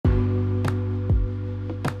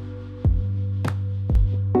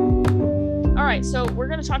right, so we're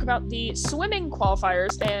going to talk about the swimming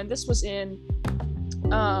qualifiers, and this was in,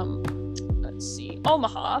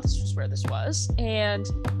 Omaha. This was where this was. And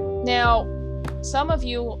now, some of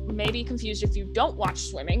you may be confused if you don't watch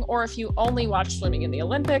swimming, or if you only watch swimming in the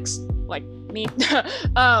Olympics, like me.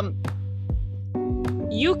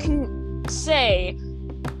 You can say,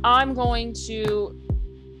 I'm going to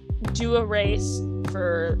do a race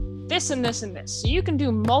for this and this and this. So you can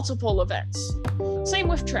do multiple events. Same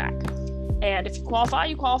with track. And if you qualify,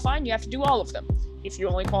 and you have to do all of them. If you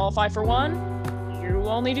only qualify for one, you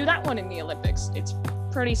only do that one in the Olympics. It's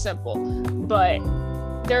pretty simple. But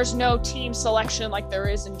there's no team selection like there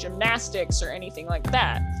is in gymnastics or anything like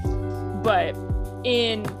that. But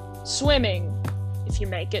in swimming, if you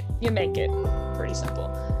make it, you make it. Pretty simple.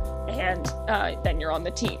 And then you're on the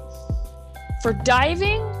team. For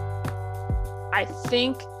diving, I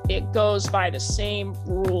think it goes by the same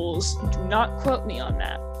rules. Do not quote me on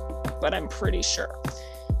that, but I'm pretty sure.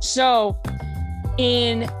 So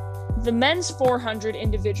in the men's 400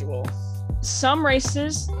 individual, some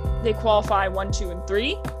races, they qualify 1, 2, and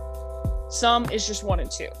 3. Some is just 1 and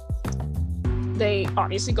 2. They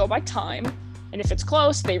obviously go by time, and if it's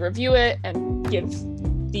close, they review it and give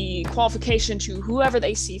the qualification to whoever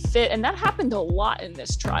they see fit. And that happened a lot in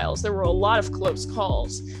this trials. There were a lot of close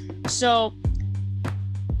calls. So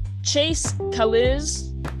Chase Kaliz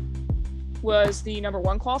was the number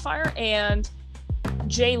 1 qualifier, and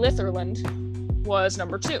Jay Litherland was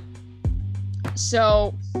number 2.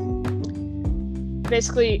 So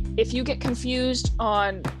basically, if you get confused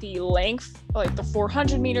on the length, like the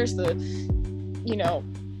 400 meters, the,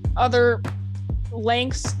 other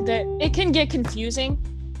lengths, that it can get confusing.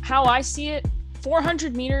 How I see it,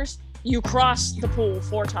 400 meters, you cross the pool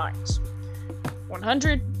 4 times.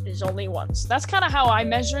 100 is only once. That's kind of how I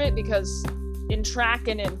measure it, because in track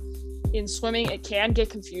and in swimming, it can get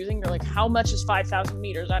confusing. You're like, how much is 5,000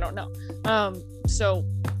 meters? I don't know. So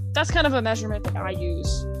that's kind of a measurement that I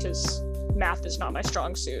use, because math is not my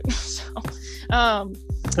strong suit. So,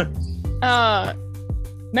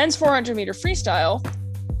 men's 400 meter freestyle,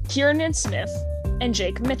 Kieran Smith and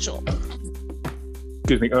Jake Mitchell.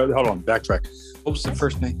 Excuse me. Hold on. Backtrack. What was the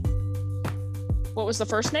first name? What was the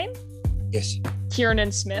first name? Yes.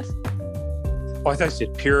 Kieran Smith. Oh, I thought you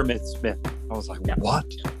said Pyramid Smith. I was like, no. What?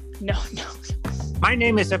 No. My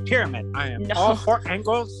name is a pyramid. I am all 4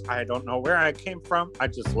 angles. I don't know where I came from. I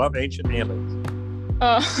just love ancient aliens.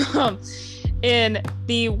 In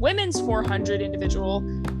the women's 400 individual,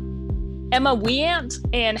 Emma Weant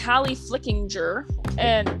and Hallie Flickinger,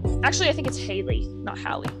 and actually I think it's Haley, not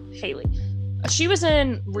Hallie, Haley. She was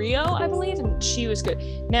in Rio, I believe, and she was good.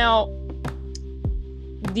 Now,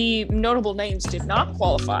 the notable names did not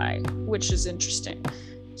qualify, which is interesting.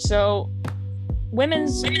 So,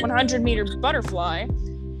 women's 100 meter butterfly,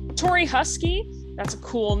 Tori Husky, that's a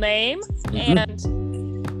cool name,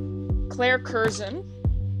 and Claire Curzon.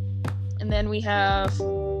 And then we have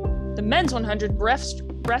the men's 100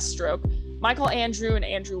 breaststroke, Michael Andrew and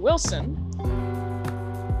Andrew Wilson.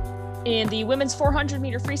 In the women's 400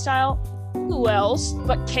 meter freestyle, who else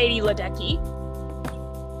but Katie Ledecky?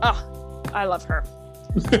 I love her.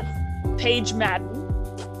 Paige Madden.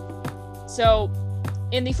 So,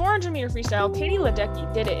 in the 400 meter freestyle, Katie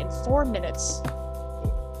Ledecky did it in 4 minutes.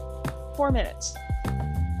 4 minutes.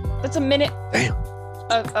 That's a minute. Damn.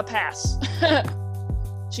 A pass.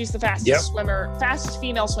 She's the fastest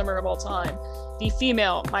female swimmer of all time. The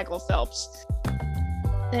female Michael Phelps.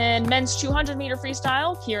 Then men's 200 meter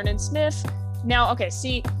freestyle, Kieran Smith. Now, okay,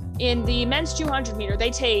 see, in the men's 200 meter,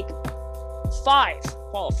 they take 5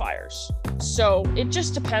 qualifiers. So it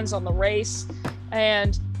just depends on the race.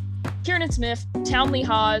 And Kieran Smith, Townley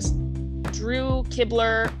Haas, Drew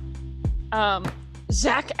Kibler,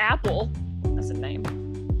 Zach Apple. That's a name.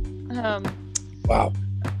 Wow.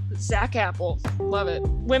 Zach Apple. Love it.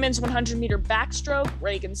 Women's 100 meter backstroke,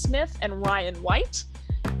 Reagan Smith and Ryan White.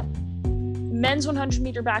 Men's 100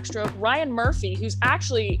 meter backstroke, Ryan Murphy, who's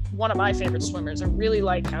actually one of my favorite swimmers. I really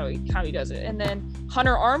like how he does it. And then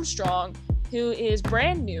Hunter Armstrong, who is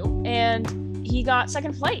brand new, and he got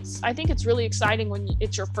 2nd place. I think it's really exciting when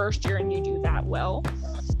it's your first year and you do that well.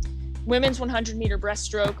 Women's 100 meter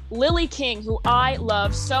breaststroke, Lily King, who I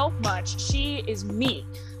love so much. She is me.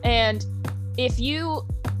 And if you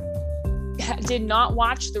did not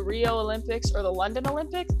watch the Rio Olympics or the London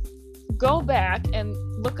Olympics, go back and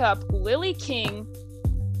look up Lily King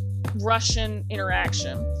Russian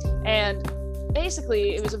interaction. And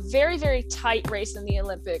basically, it was a very, very tight race in the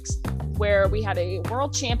Olympics where we had a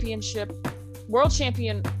world champion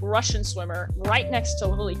Russian swimmer right next to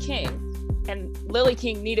Lily King. And Lily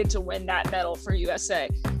King needed to win that medal for USA.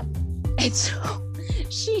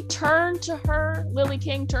 She turned to her, Lily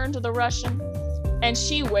King turned to the Russian, and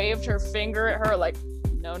she waved her finger at her like,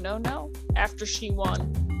 no, no, no, after she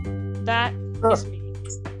won. That is me.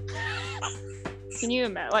 Can you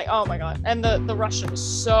imagine? Like, oh my god. And the Russian was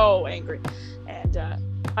so angry. And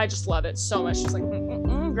I just love it so much. She's like,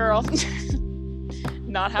 girl.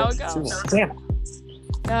 Not how it goes.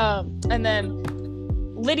 And then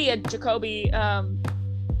Lydia Jacoby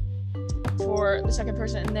for the second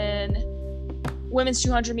person. And then women's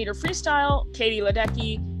 200 meter freestyle, Katie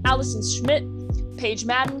Ledecky, Allison Schmidt, Paige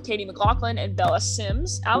Madden, Katie McLaughlin, and Bella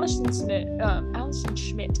Sims. Allison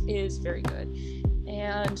Schmidt is very good.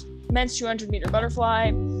 And men's 200 meter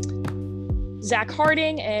butterfly, Zach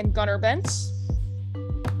Harding and Gunnar Bentz.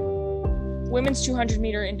 Women's 200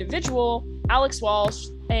 meter individual, Alex Walsh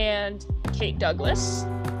and Kate Douglas.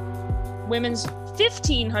 Women's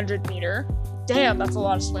 1500 meter, damn, that's a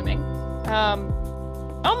lot of swimming.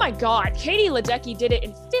 Oh my god, Katie Ledecky did it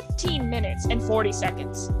in 15 minutes and 40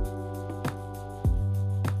 seconds.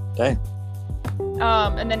 Dang.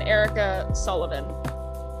 And then Erica Sullivan,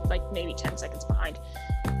 like maybe 10 seconds behind.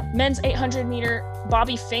 Men's 800 meter,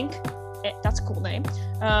 Bobby Fink, that's a cool name,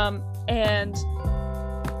 and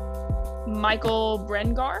Michael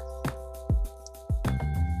Brengar.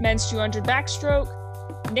 Men's 200 backstroke,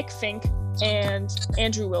 Nick Fink and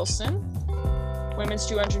Andrew Wilson. Women's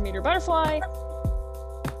 200 meter butterfly,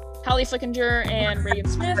 Hallie Flickinger and Reagan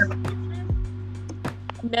Smith.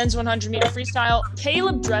 Men's 100 meter freestyle,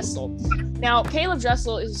 Caleb Dressel. Now, Caleb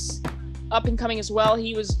Dressel is up and coming as well.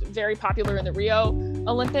 He was very popular in the Rio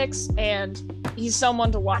Olympics, and he's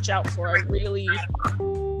someone to watch out for. I really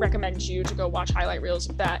recommend you to go watch highlight reels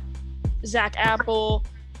of that. Zach Apple,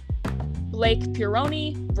 Blake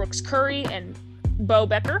Pironi, Brooks Curry, and Bo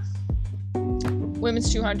Becker.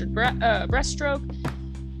 Women's 200 breaststroke,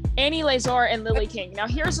 Annie Lazar and Lily King. Now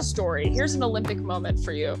here's a story. Here's an Olympic moment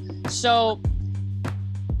for you. So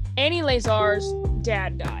Annie Lazar's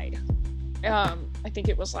dad died. I think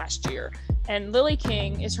it was last year. And Lily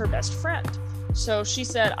King is her best friend. So she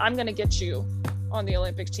said, I'm going to get you on the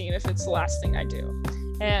Olympic team if it's the last thing I do.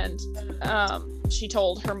 And she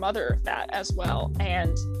told her mother that as well.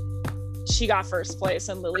 And she got first place,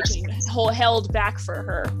 and Lily King held back for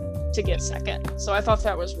her to get second. So I thought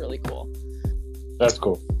that was really cool. That's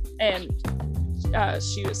cool. And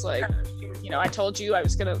she was like, I told you I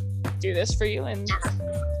was going to do this for you, and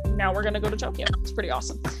now we're going to go to Tokyo. It's pretty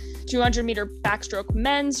awesome. 200 meter backstroke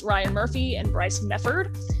men's, Ryan Murphy and Bryce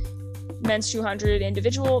Mefford. Men's 200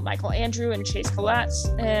 individual, Michael Andrew and Chase Collatz.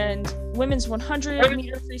 And women's 100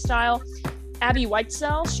 meter freestyle, Abby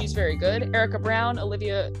Whitesell, she's very good. Erica Brown,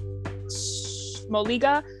 Olivia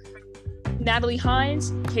Moliga, Natalie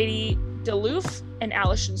Hines, Katie DeLoof, and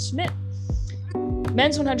Allison Schmidt.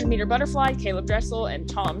 Men's 100 meter butterfly, Caleb Dressel and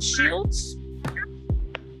Tom Shields.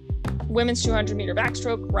 Women's 200 meter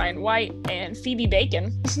backstroke, Ryan White and Phoebe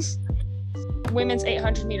Bacon. Women's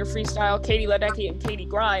 800 meter freestyle, Katie Ledecky and Katie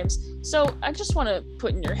Grimes. So I just want to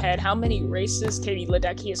put in your head how many races Katie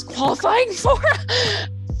Ledecky is qualifying for.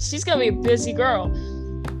 She's going to be a busy girl.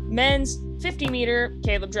 Men's 50 meter,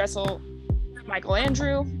 Caleb Dressel, Michael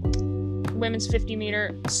Andrew. Women's 50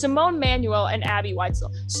 meter, Simone Manuel and Abby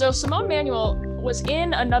Whitesell. So Simone Manuel was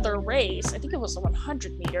in another race, I think it was the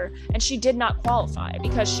 100 meter, and she did not qualify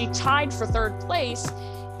because she tied for third place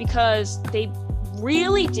because they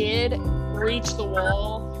really did reach the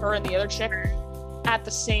wall, her and the other chick, at the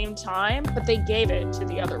same time, but they gave it to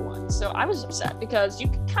the other one. So I was upset because you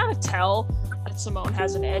can kind of tell that Simone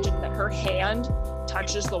has an edge and that her hand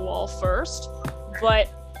touches the wall first, but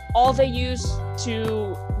all they use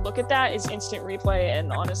to look at that is instant replay,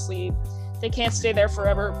 and honestly, they can't stay there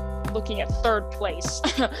forever looking at third place.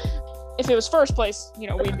 If it was first place,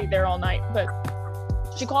 we'd be there all night, but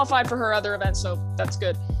she qualified for her other event, so that's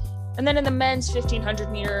good. And then in the men's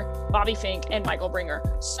 1500 meter, Bobby Fink and Michael Bringer.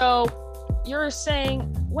 So you're saying,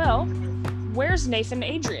 well, where's Nathan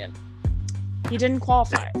Adrian? He didn't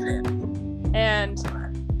qualify. And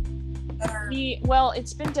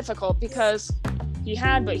it's been difficult because he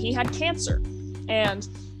had cancer. And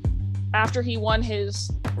after he won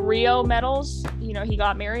his Rio medals, he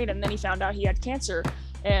got married, and then he found out he had cancer,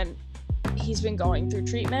 and he's been going through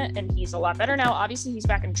treatment, and he's a lot better now. Obviously, he's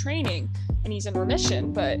back in training and he's in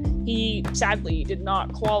remission, but he sadly did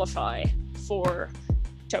not qualify for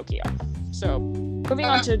Tokyo. So moving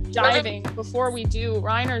on to diving, before we do,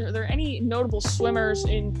 Ryan, are there any notable swimmers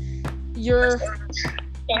in your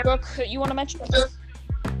book that you want to mention?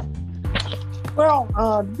 Well,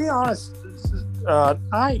 to be honest,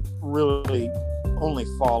 I really only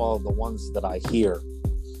follow the ones that I hear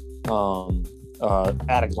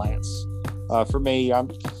at a glance. For me,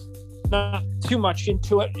 not too much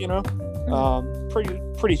into it,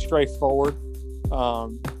 pretty straightforward.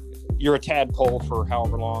 You're a tadpole for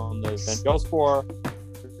however long the event goes for.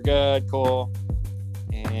 You're good, cool,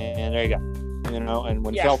 and there you go. And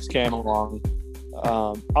when Phelps came along,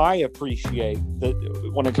 I appreciate that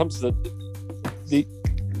when it comes to the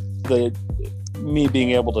me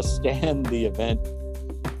being able to stand the event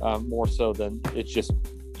more so than it's just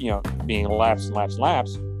being laps and laps and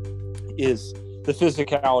laps, is the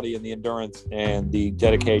physicality and the endurance and the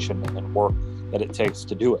dedication and work that it takes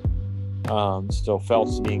to do it. So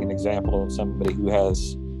Phelps being an example of somebody who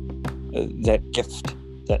has that gift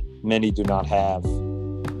that many do not have,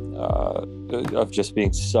 of just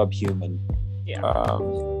being subhuman.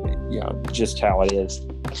 Just how it is.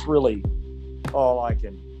 That's really all I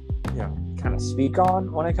can kind of speak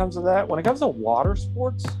on when it comes to that. When it comes to water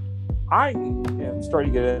sports, I am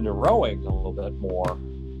starting to get into rowing a little bit more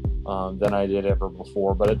than I did ever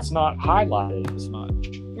before, but it's not highlighted as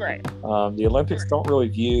much. Right. The Olympics don't really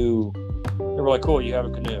view. They're like, cool, you have a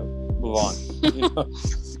canoe, move on.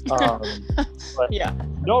 But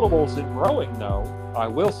notables in rowing, though, I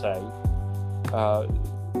will say,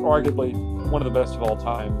 arguably one of the best of all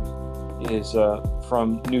time is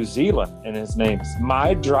from New Zealand, and his name's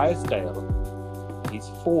Mai Drysdale. He's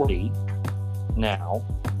 40 now,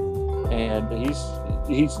 and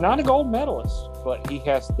he's not a gold medalist, but he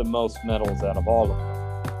has the most medals out of all of them.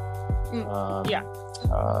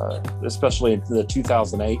 Especially in the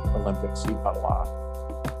 2008 Olympics, he got a lot.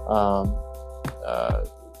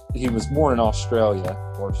 He was born in Australia,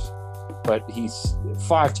 of course, but he's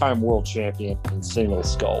 5-time world champion in single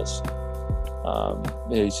sculls.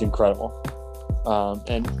 He's incredible.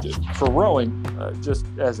 And for rowing, just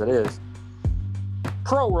as it is,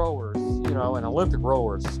 pro rowers, and Olympic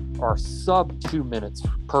rowers are sub 2 minutes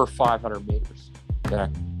per 500 meters. Okay.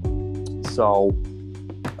 So,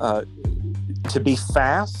 to be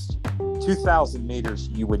fast, 2,000 meters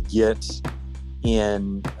you would get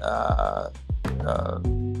in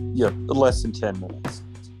less than 10 minutes.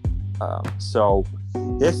 So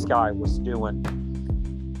this guy was doing,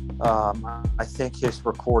 I think his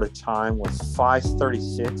recorded time was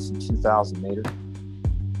 5:36 in 2,000 meters.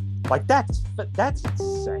 Like that's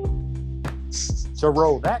insane. To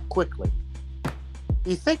row that quickly.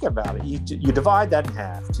 You think about it. You divide that in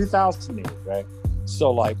half, 2,000 meters, right?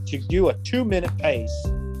 So like to do a 2-minute pace,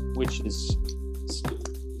 which is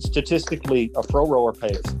statistically a pro rower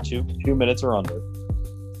pace, 2 minutes or under.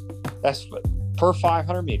 That's per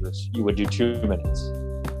 500 meters, you would do 2 minutes.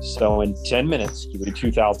 So in 10 minutes, you would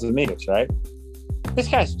do 2,000 meters, right? This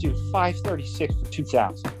guy's doing 5:36 for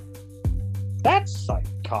 2,000. That's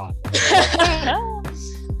psychotic.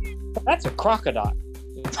 That's a crocodile.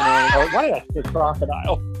 Why did I say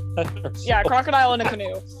crocodile? Yeah, crocodile in a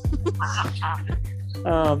canoe.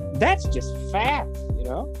 That's just fast,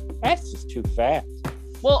 That's just too fast.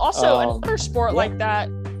 Well, also another sport like that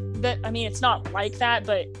I mean, it's not like that,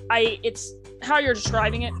 but it's how you're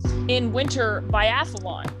describing it. In winter,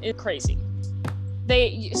 biathlon is crazy.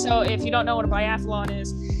 So if you don't know what a biathlon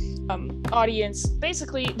is, audience,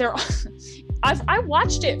 basically I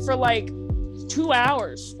watched it for like 2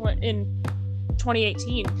 hours in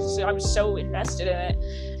 2018 because I was so invested in it.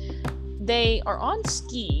 They are on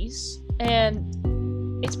skis, and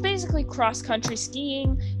it's basically cross-country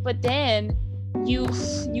skiing, but then you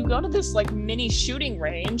go to this like mini shooting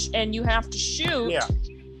range, and you have to shoot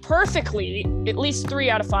perfectly at least 3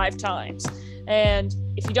 out of 5 times. And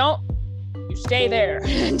if you don't, you stay there,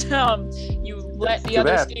 and you let the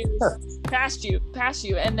other skiers pass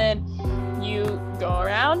you, and then you go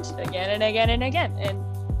around again and again and again. And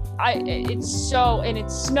it's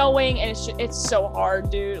snowing, and it's so hard,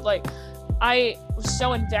 dude. Like, I was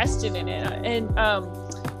so invested in it, and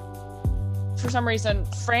for some reason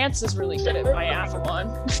France is really good at biathlon.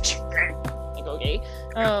 Like, okay.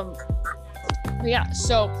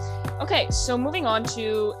 So moving on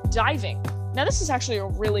to diving. Now, this is actually a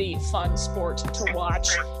really fun sport to watch,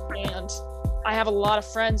 and I have a lot of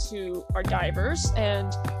friends who are divers,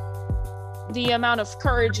 and the amount of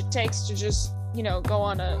courage it takes to just, go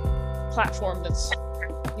on a platform that's,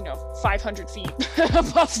 500 feet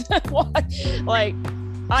above the water. Like,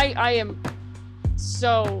 I am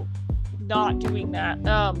so not doing that.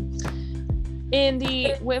 In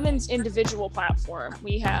the women's individual platform,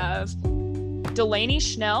 we have Delaney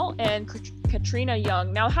Schnell and Katrina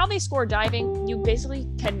Young. Now, how they score diving, you basically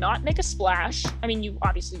cannot make a splash. I mean, you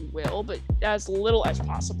obviously will, but as little as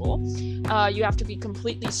possible. You have to be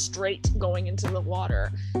completely straight going into the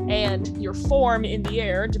water. And your form in the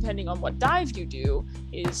air, depending on what dive you do,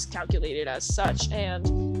 is calculated as such.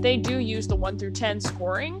 And they do use the 1 through 10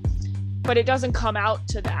 scoring. but it doesn't come out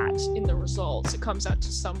to that in the results. It comes out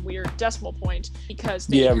to some weird decimal point because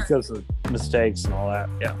because of mistakes and all that.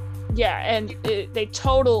 Yeah, and they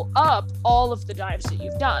total up all of the dives that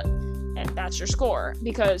you've done, and that's your score,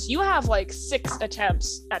 because you have like 6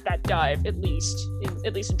 attempts at that dive at least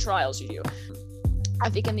in trials you do. I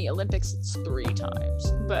think in the Olympics it's 3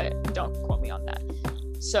 times, but don't quote me on that.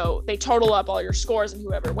 So they total up all your scores, and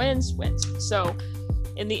whoever wins. So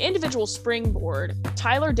in the individual springboard,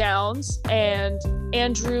 Tyler Downs and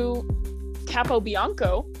Andrew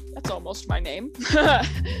Capobianco, that's almost my name.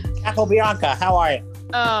 Capobianca, how are you?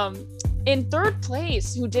 In third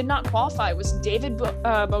place, who did not qualify, was David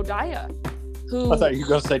Bodaya, who... I thought you were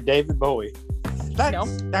going to say David Bowie. No.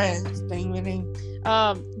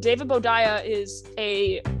 David Bodaya is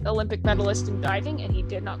a Olympic medalist in diving, and he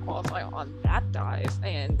did not qualify on that dive,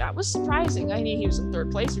 and that was surprising. I mean, he was in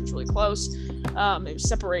third place. He was really close. It was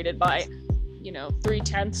separated by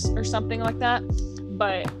 3/10 or something like that,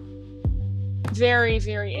 but very,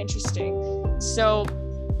 very interesting. So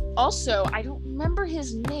also, I don't remember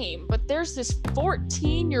his name, but there's this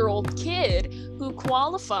 14-year-old kid who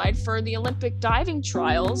qualified for the Olympic diving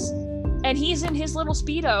trials, and he's in his little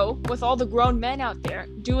Speedo with all the grown men out there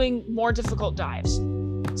doing more difficult dives.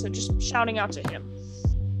 So just shouting out to him.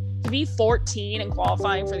 To be 14 and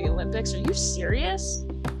qualifying for the Olympics, are you serious?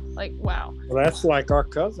 Like, wow. Well, that's like our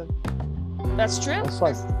cousin. That's true.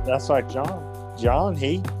 That's like John. John,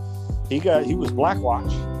 he was Black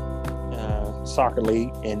Watch soccer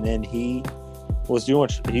league, and then he was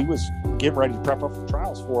getting ready to prep up for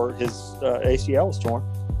trials for his ACL was torn.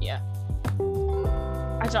 Yeah.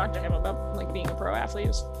 I talked to him about like being a pro athlete. It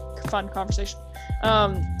was a fun conversation.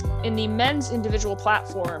 In the men's individual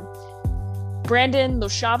platform, Brandon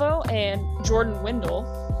Lochavo and Jordan Windle.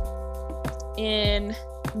 In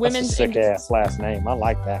women's, that's a sick ass last name. I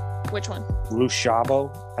like that. Which one?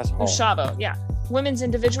 Lochavo. That's hard. Lochavo, yeah. Women's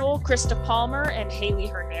individual, Krista Palmer and Haley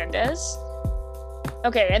Hernandez.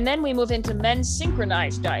 Okay, and then we move into men's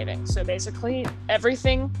synchronized diving. So basically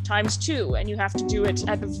everything times 2, and you have to do it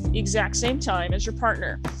at the exact same time as your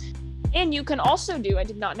partner. And you can also do, I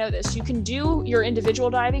did not know this, you can do your individual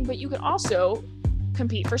diving, but you can also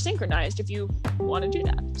compete for synchronized if you want to do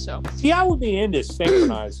that. So see, I would be into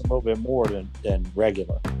synchronized a little bit more than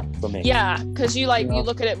regular for me. Yeah, because you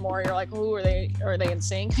look at it more, you're like, oh, are they in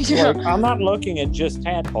sync? Like, I'm not looking at just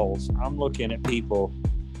tadpoles. I'm looking at people,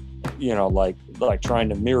 like trying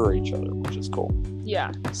to mirror each other, which is cool.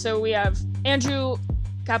 Yeah. So we have Andrew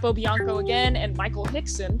Capobianco again, and Michael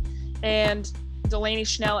Hickson, and Delaney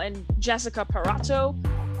Schnell and Jessica Parato.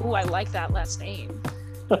 Ooh, I like that last name.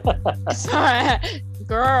 Sorry,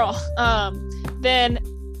 girl. Then,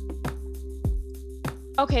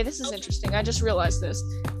 okay, this is interesting. I just realized this.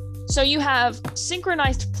 So you have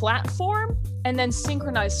synchronized platform and then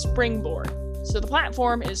synchronized springboard. So the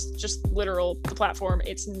platform is just literal the platform.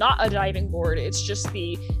 It's not a diving board. It's just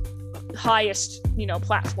the highest,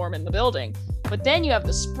 platform in the building. But then you have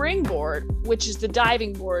the springboard, which is the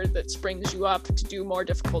diving board that springs you up to do more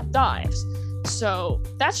difficult dives. So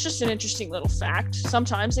that's just an interesting little fact.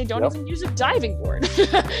 Sometimes they don't even use a diving board.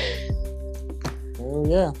 Oh,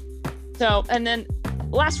 yeah. So, and then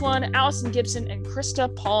last one, Allison Gibson and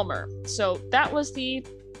Krista Palmer. So that was the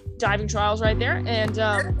diving trials right there. And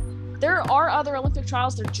there are other Olympic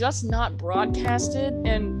trials. They're just not broadcasted.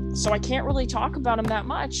 And so I can't really talk about them that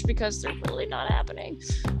much because they're really not happening.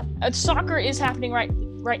 Soccer is happening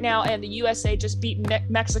right now, and the USA just beat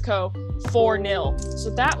Mexico 4-0.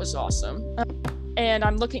 So that was awesome. And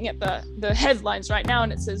I'm looking at the headlines right now,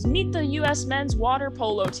 and it says, "Meet the U.S. men's water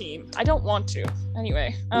polo team." I don't want to.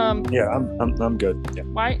 Anyway. Yeah, I'm good. Yeah.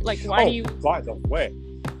 Why do you? By the way,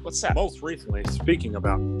 what's that? Most recently, speaking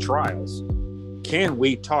about trials, can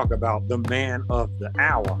we talk about the man of the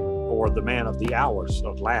hour or the man of the hours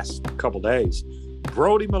of last couple days,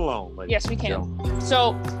 Brody Malone? Yes, we can.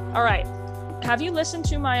 So, all right. Have you listened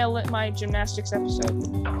to my gymnastics episode?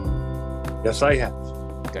 Yes, I have.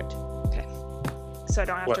 Good. Okay. So I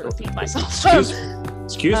don't have to repeat myself.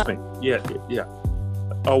 Excuse me. Yeah.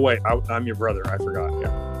 Oh wait, I'm your brother. I forgot.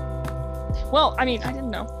 Yeah. Well, I mean, I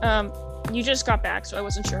didn't know. You just got back, so I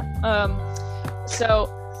wasn't sure.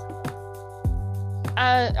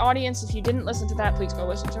 Audience, if you didn't listen to that, please go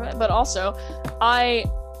listen to it. But also, I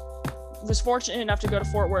was fortunate enough to go to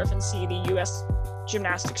Fort Worth and see the U.S.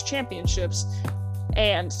 Gymnastics Championships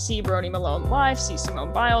and see Brody Malone live, see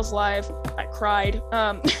Simone Biles live. I cried.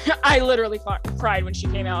 I literally cried when she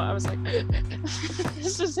came out. I was like,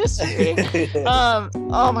 this is history.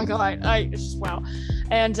 Oh my God. It's just wow.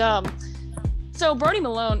 And so Brody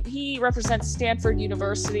Malone, he represents Stanford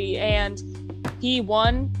University, and he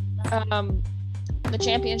won the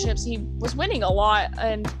championships, he was winning a lot,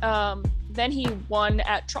 and then he won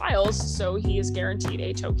at trials, so he is guaranteed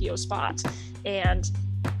a Tokyo spot. And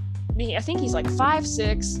I think he's like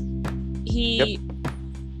 5'6". He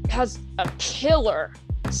has a killer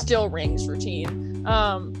still rings routine.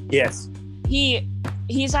 Yes.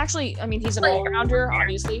 He's actually, I mean, he's an all-rounder,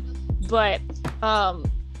 obviously, but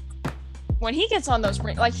when he gets on those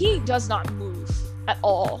rings, like, he does not move at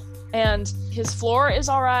all. And his floor is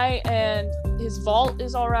all right, and his vault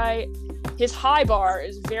is all right. His high bar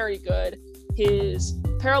is very good. His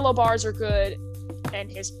parallel bars are good, and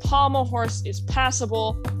his pommel horse is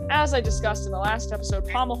passable. As I discussed in the last episode,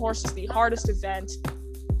 pommel horse is the hardest event.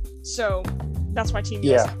 So that's my team.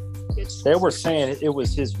 Yeah. They were saying it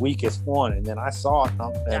was his weakest one, and then I saw it,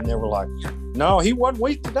 and they were like, "No, he wasn't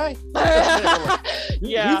weak today."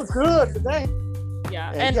 He was good today.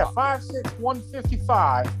 Yeah, and 5'6",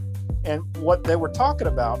 155. And what they were talking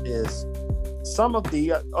about is some of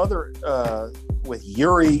the other with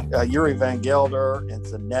Yuri Van Gelder and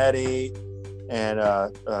Zanetti and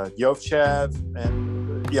Yovchev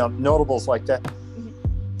and notables like that.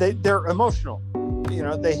 They're emotional.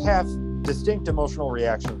 They have distinct emotional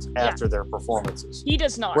reactions after their performances. He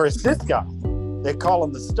does not. Whereas this guy, they call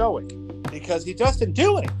him the Stoic because he doesn't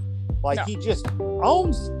do anything. Like, he just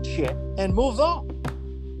owns shit and moves on.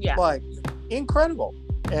 Yeah. Like, incredible.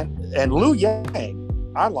 And Liu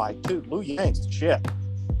Yang, I like too. Liu Yang's the shit.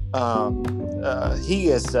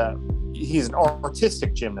 He's an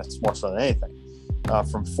artistic gymnast more so than anything.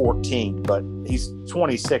 From 14, but he's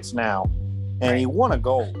 26 now, and he won a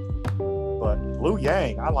gold. But Liu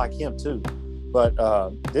Yang, I like him too. But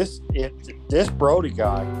this Brody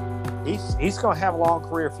guy, he's going to have a long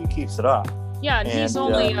career if he keeps it up. Yeah, and he's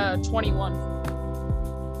only 21.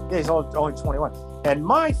 Yeah, he's only 21. And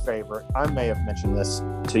my favorite, I may have mentioned this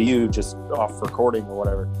to you just off recording or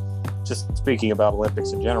whatever, just speaking about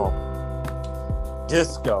Olympics in general.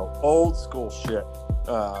 Disco, old school shit,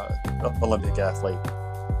 Olympic athlete.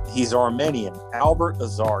 He's Armenian, Albert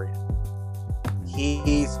Azarian.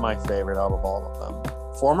 He's my favorite out of all of them.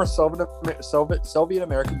 Former Soviet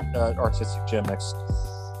American artistic gymnast.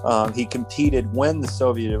 He competed when the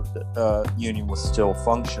Soviet Union was still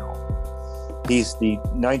functional. He's the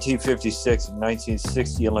 1956 and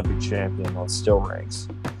 1960 Olympic champion on still rings.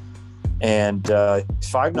 And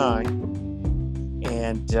 5'9".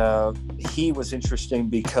 And he was interesting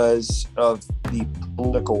because of the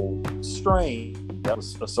political strain that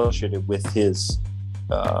was associated with his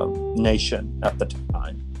nation at the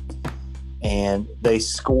time. And they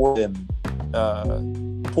scored him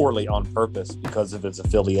poorly on purpose because of his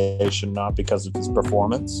affiliation, not because of his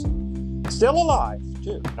performance. Still alive,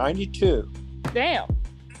 too. 92. Damn.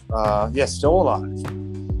 Yes, still alive.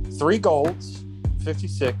 3 golds,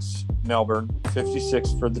 56 Melbourne,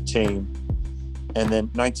 56 for the team, and then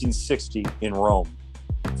 1960 in Rome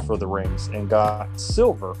for the rings, and got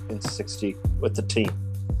silver in 60 with the team.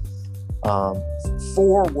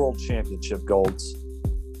 4 world championship golds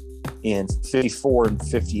in 54 and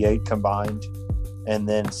 58 combined, and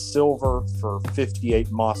then silver for 58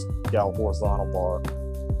 Moscow horizontal bar.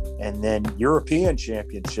 And then European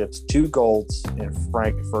championships, 2 golds in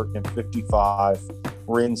Frankfurt in 55,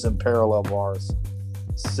 rings and parallel bars,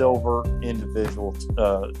 silver individual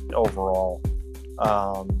overall.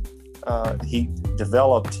 He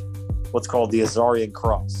developed what's called the Azarian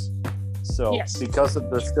cross. So because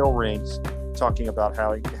of the still rings, talking about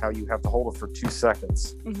how you have to hold it for 2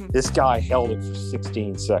 seconds, this guy held it for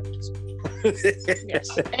 16 seconds. Yes,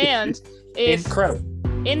 and incredible.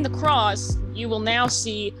 In the cross, you will now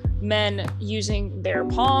see men using their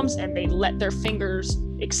palms, and they let their fingers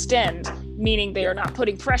extend, meaning they are not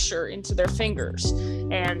putting pressure into their fingers,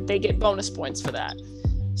 and they get bonus points for that.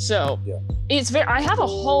 So it's very. I have a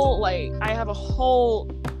whole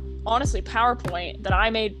honestly PowerPoint that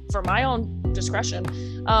I made for my own discretion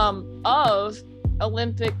of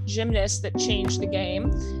Olympic gymnasts that changed the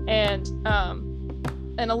game, and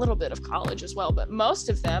a little bit of college as well, but most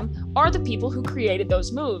of them are the people who created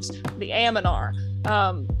those moves. The Aminar,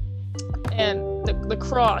 and the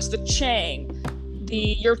cross, the Chang,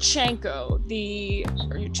 the Yurchenko, the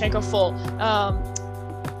Yurchenko full,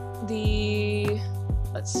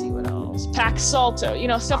 let's see what else, Pack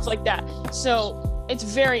Salto, stuff like that. So it's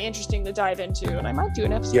very interesting to dive into, and I might do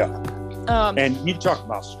an episode on that. And you talk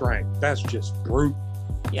about strength, that's just brute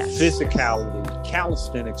physicality,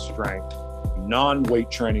 calisthenic strength, non-weight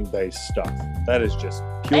training based stuff. That is just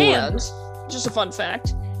pure. And just a fun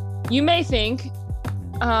fact, you may think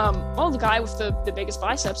the guy with the biggest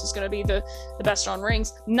biceps is going to be the best on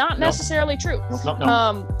rings. Not necessarily true.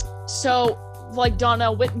 No. So like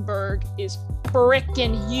Donnell Wittenberg is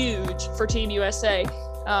frickin' huge for Team USA.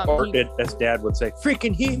 Or as Dad would say,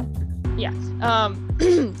 freaking huge. Yeah.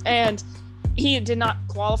 And he did not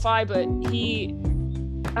qualify, but he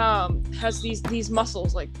has these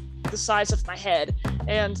muscles like the size of my head,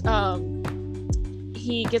 and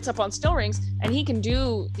he gets up on still rings and he can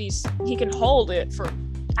hold it for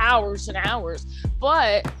hours and hours,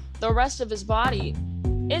 but the rest of his body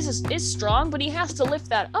is strong, but he has to lift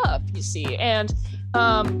that up, you see. And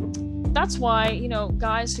that's why, you know,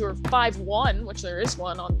 guys who are 5'1", which there is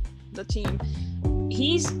one on the team,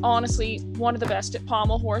 he's honestly one of the best at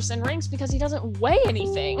pommel horse and rings because he doesn't weigh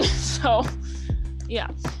anything. So yeah.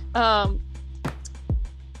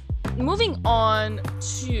 Moving on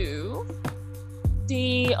to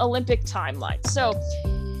the Olympic timeline. So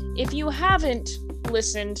if you haven't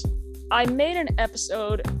listened, I made an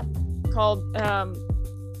episode called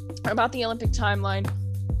about the Olympic timeline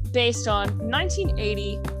based on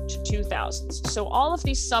 1980 to 2000s. So all of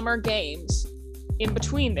these summer games in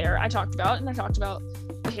between there, I talked about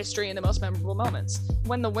the history and the most memorable moments.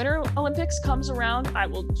 When the Winter Olympics comes around, I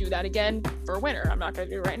will do that again for winter. I'm not going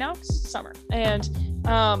to do it right now because it's summer. And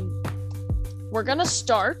we're going to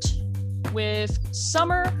start with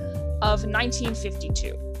summer of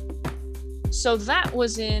 1952. So that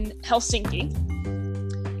was in Helsinki.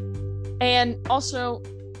 And also,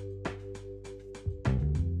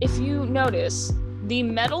 if you notice, the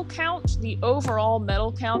medal count, the overall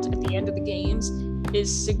medal count at the end of the games is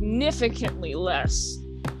significantly less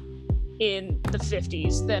in the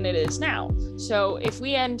 50s than it is now. So if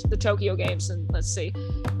we end the Tokyo Games, and let's see,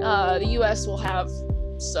 the US will have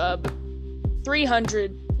sub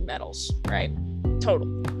 300 medals, right? Total.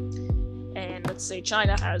 And let's say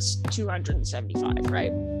China has 275,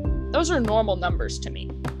 right? Those are normal numbers to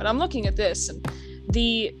me. But I'm looking at this, and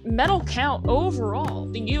the medal count overall,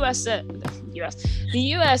 the US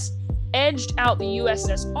edged out the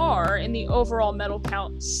USSR in the overall medal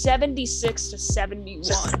count 76 to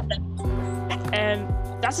 71. And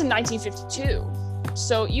that's in 1952.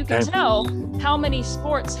 So you can tell how many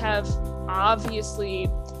sports have obviously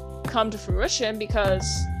come to fruition because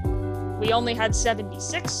we only had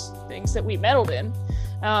 76 things that we medaled in.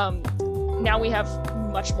 Now we have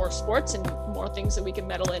much more sports and more things that we can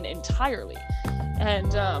medal in entirely.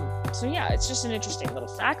 And so yeah, it's just an interesting little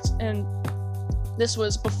fact. And this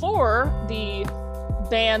was before the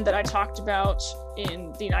ban that I talked about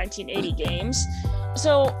in the 1980 games.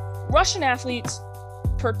 So Russian athletes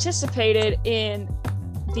participated in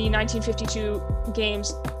the 1952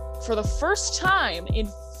 games for the first time in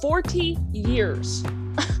 40 years.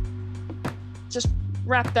 Just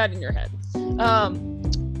wrap that in your head.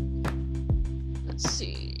 Let's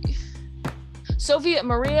see. Soviet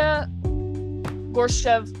Maria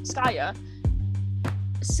Gorshevskaya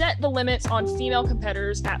set the limits on female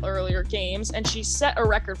competitors at earlier games, and she set a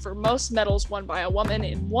record for most medals won by a woman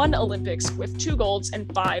in one Olympics with 2 golds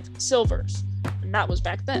and 5 silvers. And that was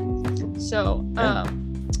back then. So,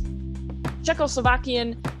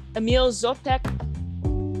 Czechoslovakian Emil Zotek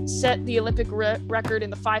set the Olympic record in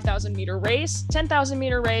the 5,000 meter race, 10,000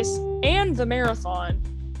 meter race, and the marathon.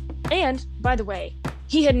 And, by the way,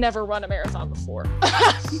 he had never run a marathon before.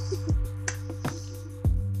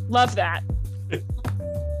 Love that.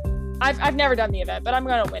 I've never done the event, but I'm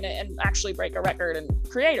going to win it and actually break a record and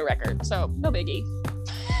create a record, so no biggie.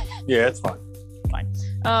 Yeah, it's fine. Fine.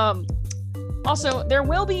 Also, there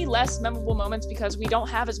will be less memorable moments because we don't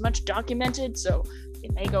have as much documented, so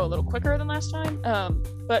it may go a little quicker than last time.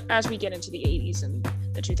 But as we get into the 80s and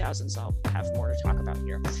the 2000s, I'll have more to talk about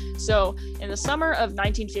here. So in the summer of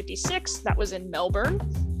 1956, that was in Melbourne.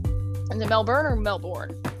 And in Melbourne or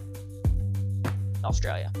Melbourne?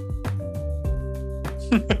 Australia.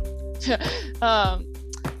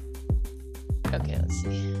 Okay, let's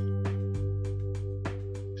see.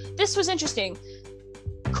 This was interesting.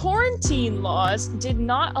 Quarantine laws did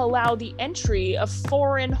not allow the entry of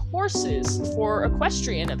foreign horses for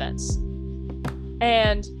equestrian events.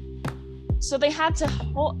 And so they had to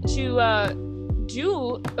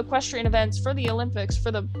do equestrian events for the Olympics,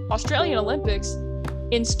 for the Australian Olympics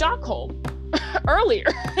in Stockholm earlier.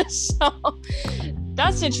 So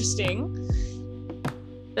that's interesting.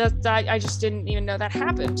 I just didn't even know that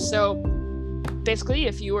happened. So basically,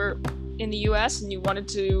 if you were in the US and you wanted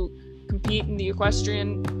to compete in the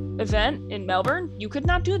equestrian event in Melbourne, you could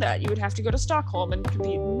not do that. You would have to go to Stockholm and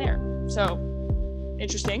compete in there. So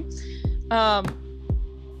interesting.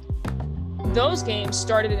 Those games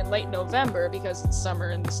started in late November because it's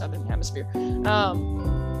summer in the Southern Hemisphere.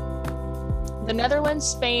 The Netherlands,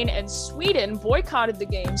 Spain, and Sweden boycotted the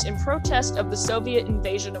games in protest of the Soviet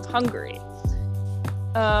invasion of Hungary.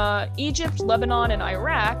 Egypt, Lebanon, and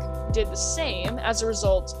Iraq did the same as a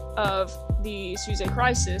result of the Suzhou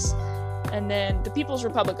crisis. And then the People's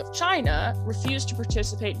Republic of China refused to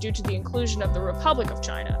participate due to the inclusion of the Republic of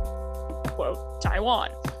China, quote, Taiwan.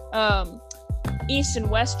 East and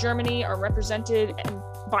West Germany are represented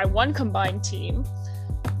by one combined team.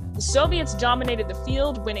 The Soviets dominated the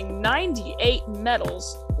field, winning 98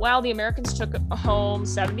 medals, while the Americans took home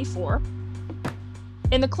 74.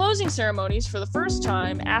 In the closing ceremonies, for the first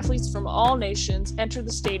time, athletes from all nations entered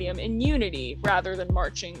the stadium in unity rather than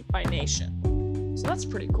marching by nation. So that's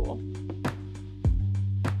pretty cool.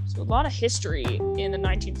 So a lot of history in the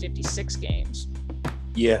 1956 games.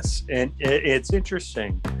 Yes, and it's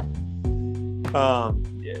interesting.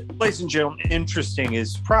 Ladies and gentlemen, interesting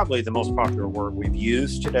is probably the most popular word we've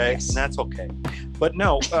used today, and that's okay. But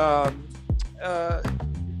no,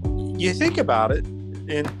 you think about it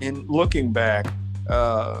in looking back,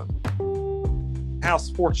 how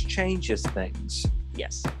sports changes things.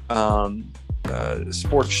 Yes.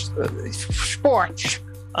 Sports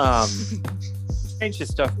changes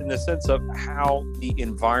stuff in the sense of how the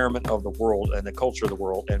environment of the world and the culture of the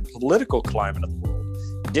world and political climate of the world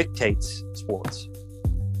dictates sports,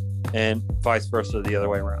 and vice versa the other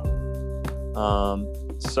way around.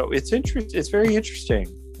 So it's very interesting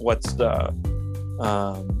what's the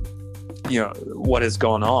what has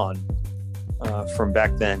gone on from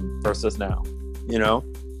back then versus now.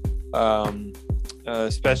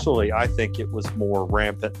 Especially I think it was more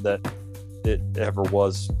rampant than it ever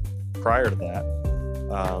was prior to that,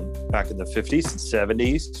 back in the 50s and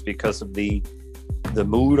 70s, because of the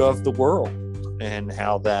mood of the world and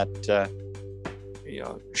how that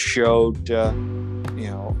showed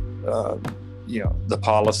the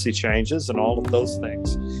policy changes and all of those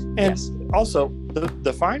things, and also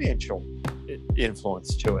the financial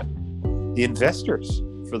influence to it. The investors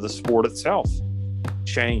for the sport itself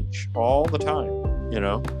change all the time,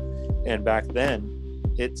 and back then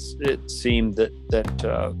it seemed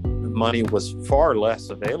that money was far less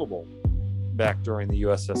available back during the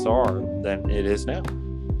USSR than it is now.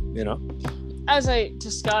 As I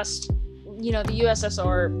discussed, the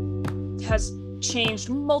USSR has changed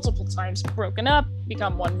multiple times, broken up,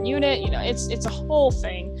 become one unit. It's a whole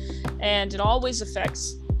thing, and it always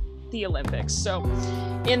affects the Olympics. So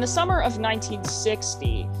in the summer of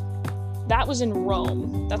 1960, that was in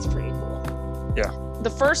Rome. That's pretty cool. Yeah. The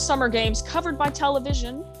first summer games covered by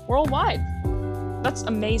television worldwide. That's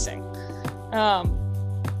amazing.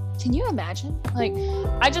 Can you imagine?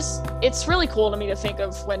 It's really cool to me to think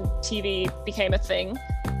of when TV became a thing,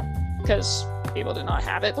 because people did not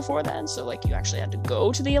have it before then. So you actually had to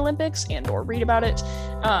go to the Olympics and or read about it,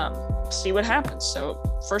 see what happens. So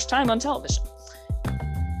first time on television.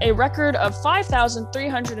 A record of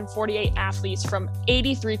 5,348 athletes from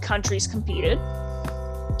 83 countries competed.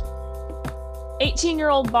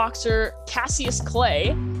 18-year-old boxer Cassius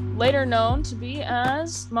Clay, later known to be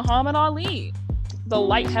as Muhammad Ali, the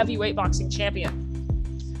light heavyweight boxing champion.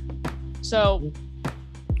 So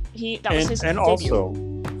that was his debut. Also,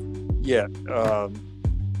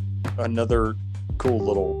 another cool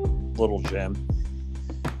little gem.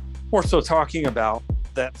 More so talking about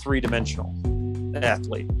that three-dimensional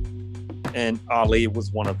athlete, and Ali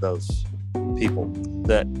was one of those people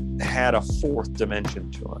that had a fourth dimension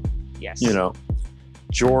to him. Yes.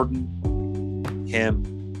 Jordan, him,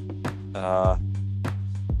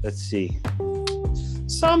 let's see,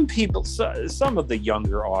 some of the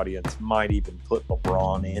younger audience might even put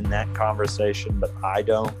LeBron in that conversation, but I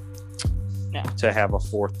don't. No. To have a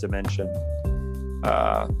fourth dimension,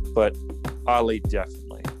 but Ali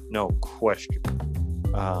definitely, no question.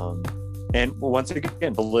 And once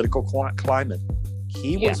again, political climate.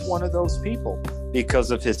 He was one of those people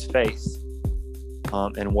because of his faith,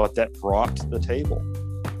 and what that brought to the table,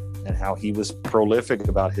 and how he was prolific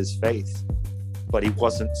about his faith. But he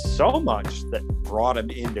wasn't so much that brought him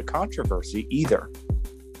into controversy either.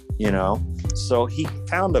 So he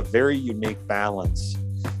found a very unique balance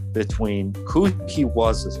between who he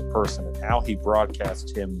was as a person and how he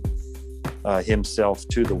broadcast himself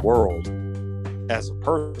to the world as a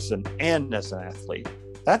person and as an athlete.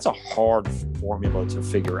 That's a hard formula to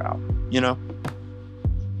figure out,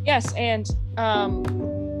 Yes, and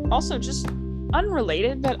also just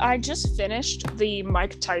unrelated, but I just finished the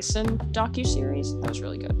Mike Tyson docuseries. That was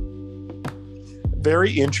really good.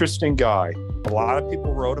 Very interesting guy. A lot of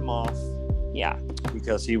people wrote him off. Yeah.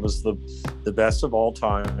 Because he was the best of all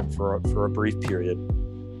time for a brief period,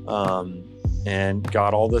 and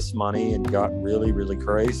got all this money and got really, really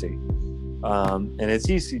crazy. And it's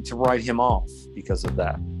easy to write him off because of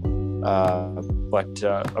that. But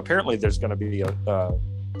apparently there's going to be a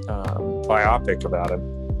biopic about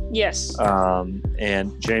him Yes.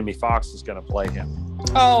 And Jamie Foxx is going to play him.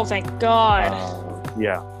 Oh, thank God.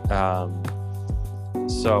 Yeah.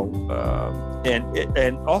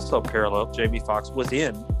 And also parallel, Jamie Foxx was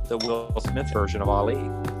in the Will Smith version of Ali.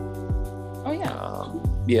 Oh yeah.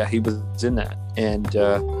 Yeah, he was in that, and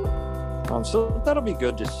so that'll be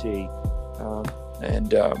good to see.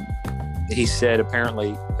 He said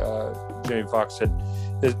apparently Jamie Foxx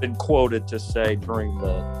has been quoted to say during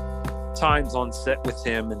the times on set with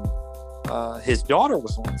him, and his daughter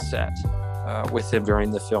was on set with him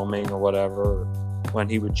during the filming or whatever, when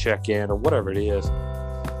he would check in or whatever it is.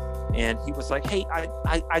 And he was like, "Hey,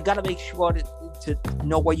 I got to make sure to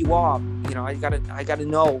know where you are. You know, I got to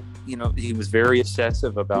know." You know, he was very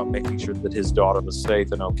obsessive about making sure that his daughter was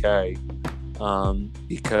safe and okay,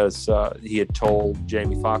 because he had told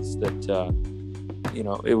Jamie Foxx that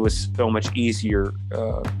it was so much easier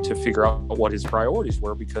to figure out what his priorities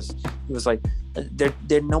were, because he was like, "There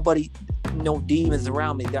no demons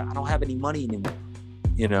around me. I don't have any money anymore."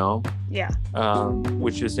 You know. Yeah.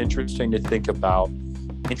 Which is interesting to think about.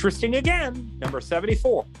 Interesting again, number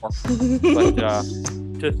 74. But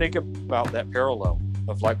to think about that parallel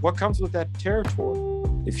of like what comes with that territory.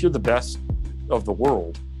 If you're the best of the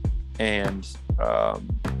world and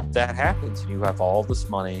that happens, and you have all this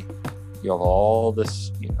money, you have all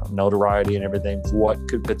this notoriety and everything, what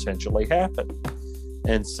could potentially happen?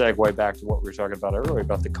 And segue back to what we were talking about earlier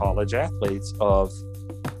about the college athletes of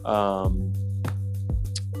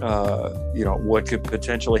what could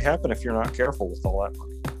potentially happen if you're not careful with all that money.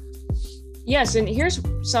 Yes, and here's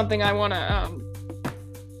something I want to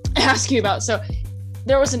ask you about. So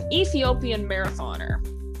there was an Ethiopian marathoner,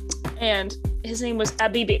 and his name was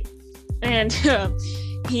Abibi, and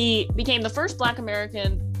he became the first Black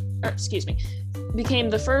American to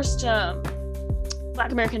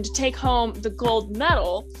take home the gold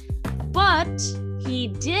medal, but he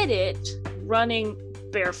did it running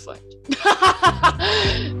barefoot.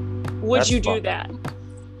 Would you do that?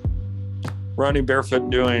 Running barefoot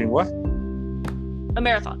doing what? A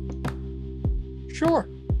marathon. Sure.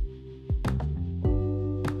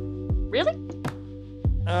 Really?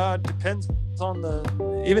 Depends on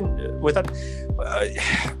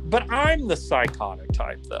but I'm the psychotic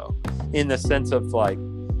type, though, in the sense of like,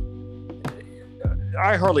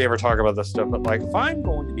 I hardly ever talk about this stuff, but like, if I'm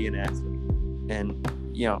going to be an athlete and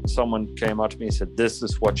someone came up to me and said, "This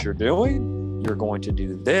is what you're doing. You're going to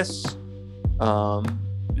do this,"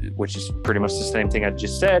 which is pretty much the same thing I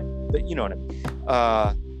just said, but you know what I mean.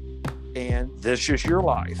 And this is your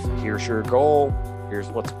life. Here's your goal. Here's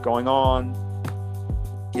what's going on.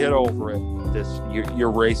 Get over it.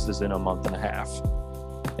 Your race is in a month and a half.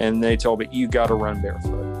 And they told me, you got to run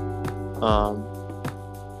barefoot.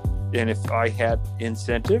 And if I had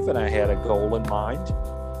incentive and I had a goal in mind,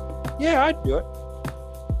 yeah, I'd do it.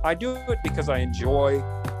 I do it because I enjoy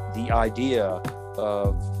the idea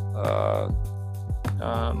of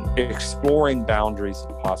exploring boundaries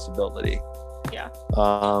of possibility. Yeah.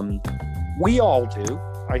 We all do.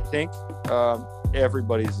 I think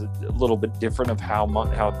everybody's a little bit different of how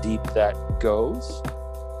deep that goes.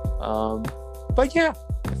 But yeah,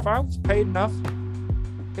 if I was paid enough,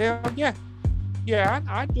 yeah,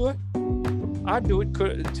 I'd do it. I'd do it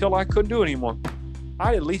until I couldn't do it anymore.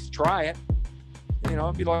 I'd at least try it.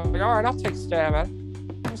 I'd be like, all right, I'll take a stab at it.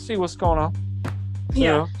 Let's see what's going on.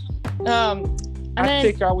 Yeah. I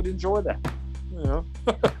think I would enjoy that.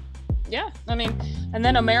 Yeah, I mean, and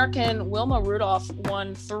then American Wilma Rudolph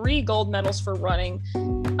won 3 gold medals for running.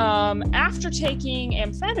 After taking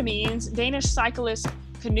amphetamines, Danish cyclist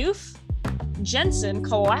Knuf Jensen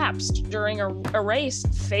collapsed during a race,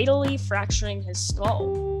 fatally fracturing his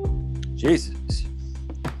skull. Jesus.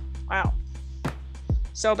 Wow.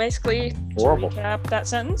 So basically, horrible. To recap that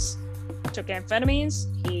sentence, took amphetamines,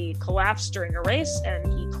 he collapsed during a race,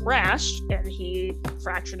 and he crashed, and he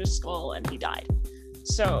fractured his skull, and he died.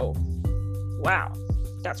 So, wow.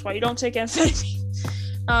 That's why you don't take amphetamines.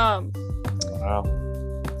 Wow.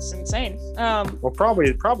 It's insane. Well,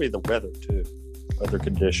 probably the weather, too. Weather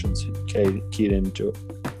conditions keyed into it.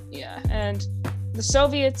 Yeah, and the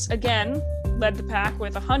Soviets, again, led the pack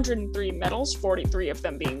with 103 medals, 43 of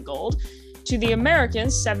them being gold, to the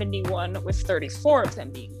Americans, 71, with 34 of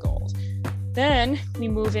them being gold. Then we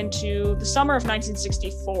move into the summer of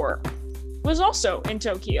 1964. It was also in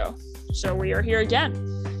Tokyo, so we are here again.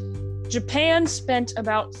 Japan spent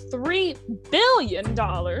about $3 billion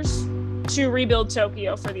to rebuild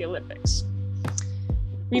Tokyo for the Olympics,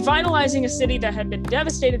 revitalizing a city that had been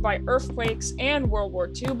devastated by earthquakes and World War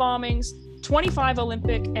II bombings. 25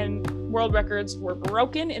 Olympic and world records were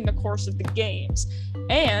broken in the course of the games,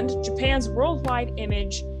 and Japan's worldwide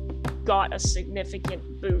image got a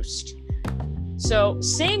significant boost. So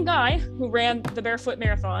same guy who ran the barefoot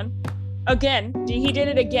marathon, again, he did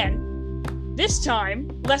it again. This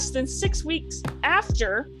time, less than 6 weeks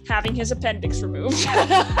after having his appendix removed.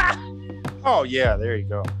 Oh, yeah, there you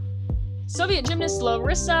go. Soviet gymnast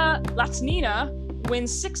Larissa Latynina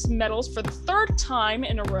wins 6 medals for the 3rd time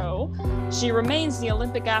in a row. She remains the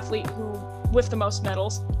Olympic athlete with the most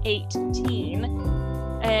medals, 18,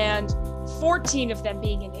 and 14 of them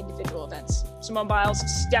being in individual events. Simone Biles,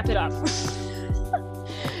 step it up.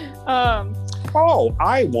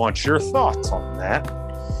 I want your thoughts on that.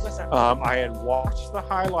 What's that? I had watched the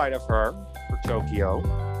highlight of her for Tokyo,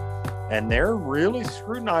 and they're really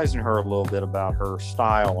scrutinizing her a little bit about her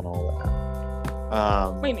style and all that.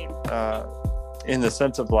 What do you mean? In the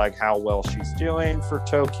sense of like how well she's doing for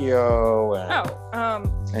Tokyo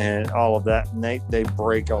and all of that. And they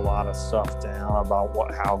break a lot of stuff down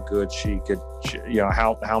about how good she could,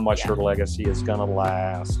 how much her legacy is going to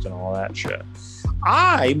last and all that shit.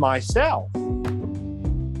 I myself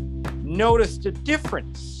noticed a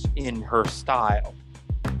difference in her style.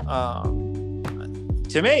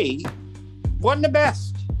 To me, wasn't the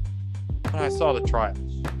best when I saw the trials.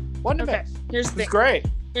 Wasn't the best. Here's the thing. It was great.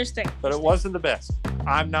 Here's the thing. But it wasn't the best.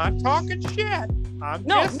 I'm not talking shit. I'm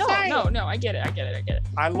just saying. No. I get it.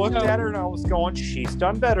 I looked at her and I was going, she's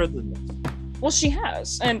done better than this. Well, she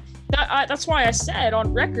has. And that's why I said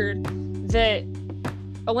on record that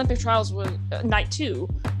Olympic trials night 2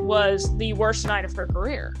 was the worst night of her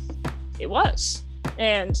career. It was.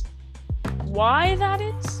 And why that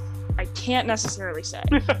is, I can't necessarily say.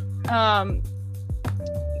 I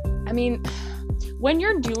mean, when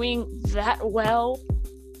you're doing that well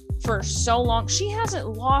for so long, she hasn't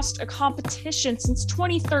lost a competition since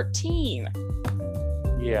 2013.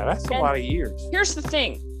 Yeah, that's a lot of years. Here's the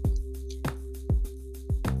thing.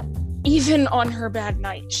 Even on her bad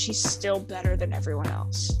night, she's still better than everyone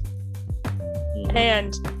else. Mm-hmm.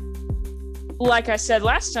 And like I said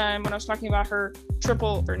last time when I was talking about her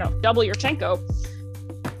double Yurchenko,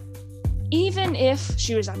 even if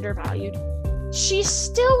she was undervalued, she's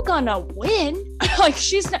still gonna win. Like,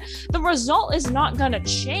 the result is not gonna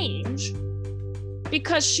change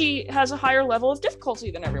because she has a higher level of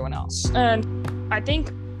difficulty than everyone else. And I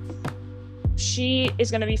think she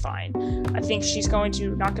is gonna be fine. I think she's going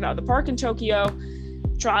to knock it out of the park in Tokyo.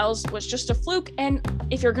 Trials was just a fluke. And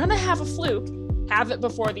if you're gonna have a fluke, have it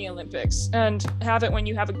before the Olympics and have it when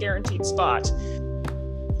you have a guaranteed spot.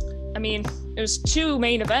 I mean, it was 2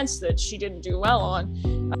 main events that she didn't do well on.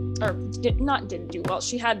 Didn't do well.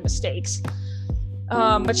 She had mistakes.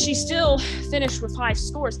 But she still finished with high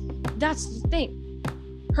scores. That's the thing.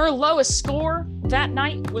 Her lowest score that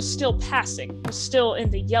night was still passing, was still in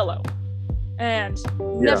the yellow. And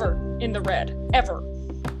never in the red. Ever.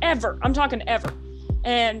 Ever. I'm talking ever.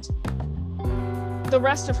 And the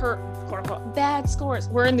rest of her, quote unquote, bad scores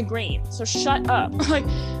were in the green. So shut up. Like,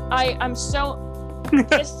 I'm so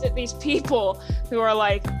pissed at these people who are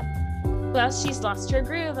like, well, she's lost her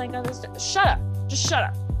groove. Like, all this stuff. Shut up. Just shut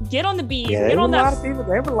up. Get on the beam. Yeah, get on that. A lot of people,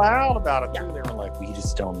 they were loud about it too. They were like, we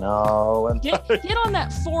just don't know. And get on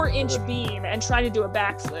that 4-inch beam and try to do a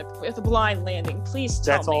backflip with a blind landing. Please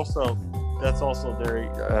tell me. That's also very,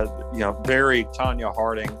 very Tanya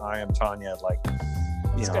Harding. I am Tanya. Like,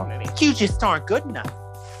 you just aren't good enough.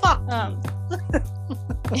 Fuck.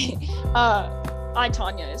 I,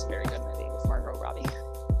 Tanya is a very good movie with Margot Robbie.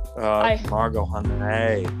 Margot,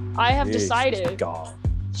 honey. I have decided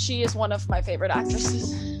she is one of my favorite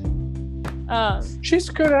actresses. She's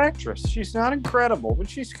a good actress. She's not incredible, but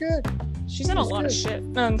she's good. She's in a lot of shit.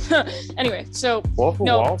 Anyway, so Wolf of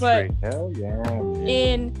Wall Street. Hell yeah. Man.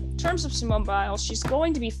 In terms of Simone Biles, she's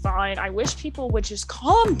going to be fine. I wish people would just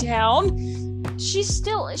calm down. She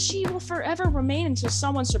will forever remain until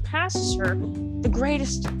someone surpasses her, the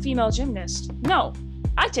greatest female gymnast. No,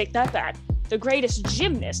 I take that back. The greatest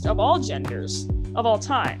gymnast of all genders of all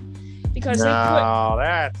time. Because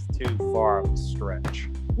that's too far of a stretch.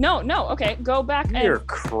 No, okay, go back. You're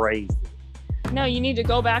crazy. No, you need to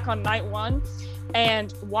go back on night 1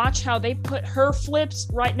 and watch how they put her flips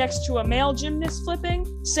right next to a male gymnast flipping.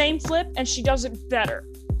 Same flip, and she does it better.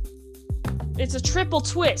 It's a triple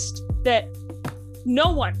twist that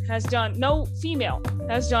no female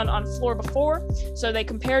has done on floor before. So they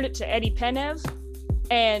compared it to Eddie Penev,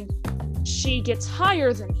 and she gets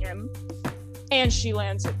higher than him, and she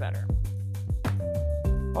lands it better.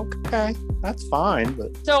 Okay, that's fine,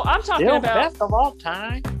 but so I'm talking about best of all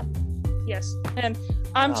time. Yes, and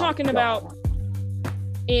I'm talking about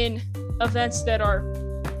in events that are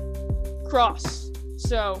cross.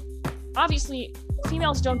 So obviously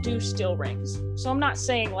females don't do still rings. So I'm not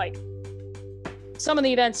saying like some of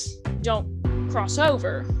the events don't cross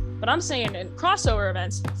over. But I'm saying in crossover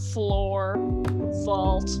events, floor,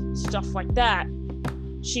 vault, stuff like that,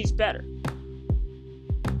 she's better.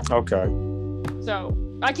 Okay. So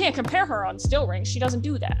I can't compare her on still rings. She doesn't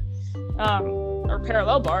do that. Or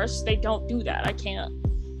parallel bars, they don't do that. I can't,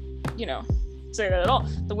 say that at all.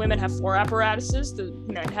 The women have 4 apparatuses, the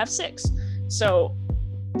men have 6. So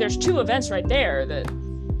there's 2 events right there that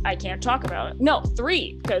I can't talk about. No,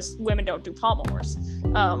 3, because women don't do pommel horse.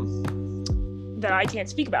 That I can't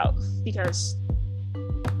speak about, because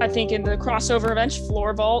I think in the crossover event,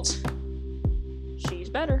 floor vault, she's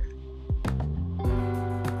better.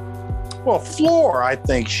 Well, floor, I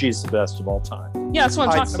think she's the best of all time. Yeah, that's what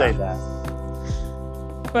I'm talking about. I'd say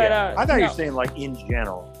that. But I thought you were saying like in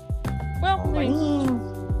general. Well,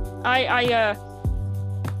 I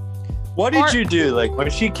what did you do? Like when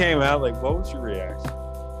she came out, like what was your reaction?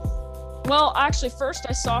 Well, actually, first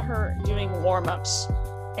I saw her doing warm-ups,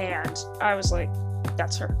 and I was like,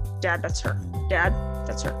 "That's her, Dad. That's her, Dad.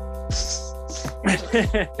 That's her."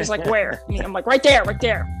 It's like, where? I'm like, right there.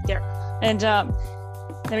 And then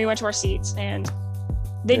we went to our seats, and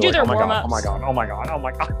they do their warm-ups. Oh my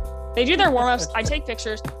god. They do their warm-ups. I take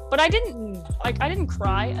pictures, but I didn't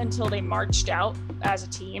cry until they marched out as a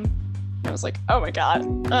team. I was like, oh my god.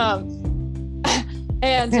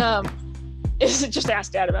 Just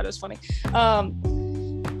asked Dad about it. It was funny.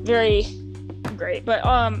 Very great. But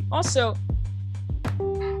also,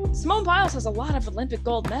 Simone Biles has a lot of Olympic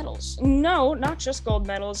gold medals. No, not just gold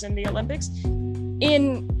medals in the Olympics.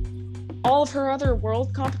 In all of her other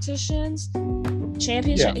world competitions,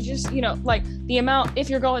 championship, just like the amount. If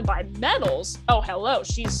you're going by medals, oh hello,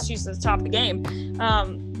 she's at the top of the game.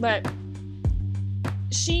 But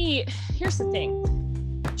here's the thing,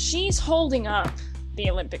 she's holding up the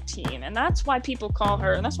Olympic team, and that's why people call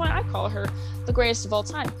her, and that's why I call her the greatest of all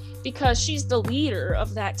time, because she's the leader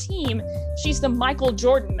of that team. She's the Michael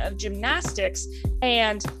Jordan of gymnastics,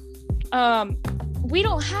 and we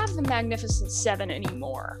don't have the Magnificent Seven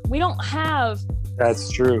anymore. We don't have.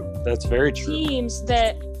 That's true. That's very true. Teams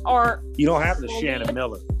that are. You don't have the Shannon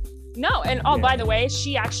Miller. No, and by the way,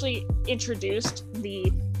 she actually introduced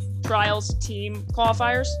the trials team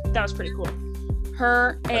qualifiers. That was pretty cool.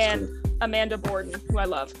 Her and Amanda Borden, who I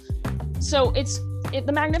love. So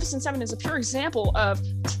the Magnificent Seven is a pure example of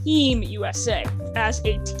Team USA as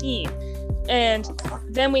a team. And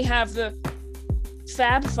then we have the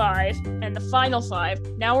Fab 5 and the Final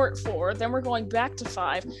 5. Now we're at 4. Then we're going back to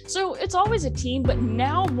 5. So it's always a team, but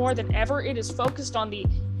now more than ever, it is focused on the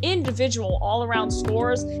individual all-around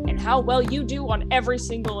scores and how well you do on every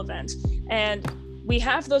single event. And we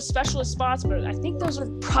have those specialist spots, but I think those are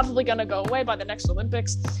probably going to go away by the next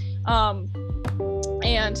Olympics.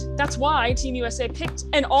 And that's why Team USA picked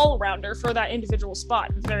an all-rounder for that individual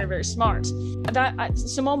spot. Very, very smart.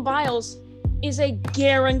 Simone Biles is a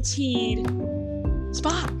guaranteed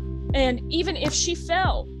spot. And even if she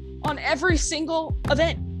fell on every single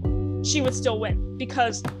event, she would still win,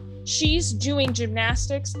 because she's doing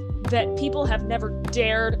gymnastics that people have never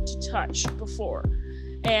dared to touch before.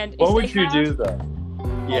 And what would you do though?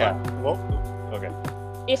 Yeah. Well, okay.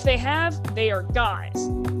 If they have, they are guys.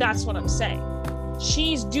 That's what I'm saying.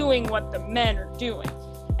 She's doing what the men are doing.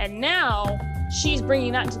 And now she's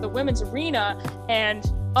bringing that into the women's arena, and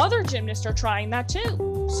other gymnasts are trying that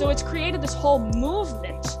too. So it's created this whole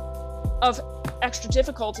movement of extra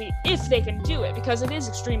difficulty if they can do it, because it is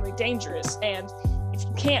extremely dangerous. And if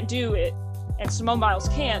you can't do it, and Simone Biles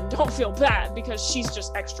can, don't feel bad, because she's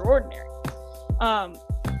just extraordinary.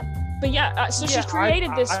 But yeah, so she's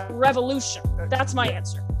created this revolution. That's my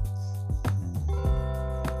answer.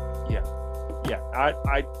 Yeah,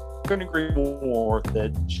 I couldn't agree more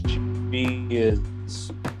that she is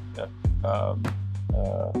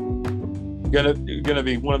gonna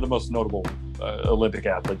be one of the most notable Olympic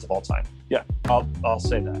athletes of all time. Yeah, I'll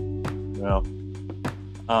say that.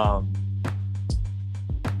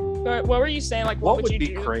 What were you saying? Like, what would you be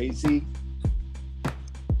do? Crazy?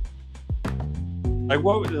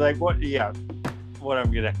 What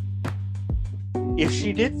I'm gonna, if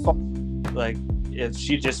she did fall, like if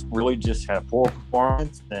she just really just had a poor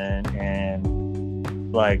performance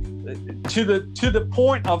and like to the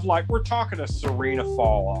point of like we're talking a Serena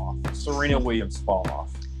Williams fall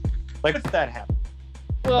off. Like if that happened,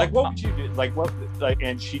 well, like what would you do? Like what? Like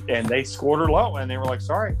and they scored her low and they were like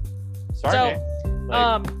sorry, man.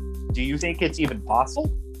 Like, do you think it's even possible?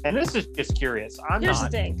 And this is just curious. Here's the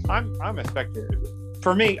thing. I'm a spectator.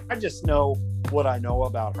 For me, I just know what I know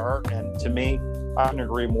about her, and to me, I can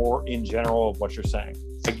agree more in general of what you're saying.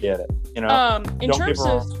 I get it. In terms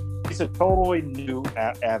of, it's a totally new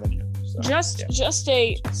avenue. So, just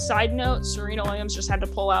a side note, Serena Williams just had to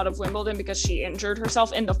pull out of Wimbledon because she injured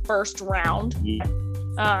herself in the first round. Yeah.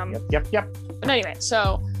 Yep. But anyway,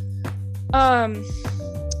 so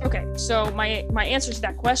okay, so my answer to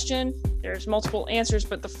that question, there's multiple answers,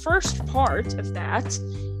 but the first part of that,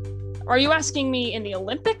 are you asking me in the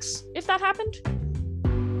Olympics if that happened?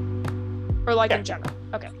 Or like in general?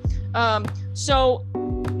 Okay. So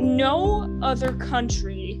no other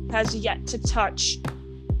country has yet to touch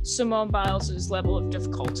Simone Biles' level of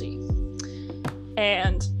difficulty.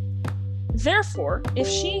 And therefore, if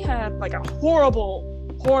she had like a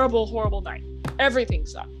horrible night, everything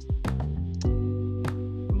sucked,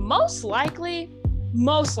 most likely,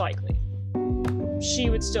 she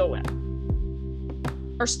would still win.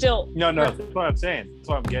 Or still... No, that's what I'm saying. That's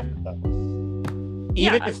what I'm getting at, though.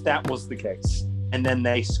 Even if that was the case, and then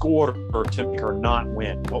they scored her to make her not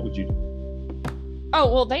win, what would you do?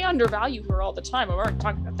 Oh, well, they undervalue her all the time. I've already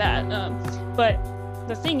talked about that. But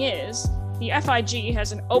the thing is, the FIG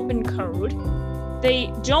has an open code.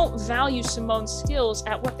 They don't value Simone's skills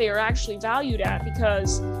at what they are actually valued at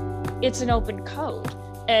because it's an open code.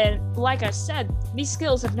 And like I said, these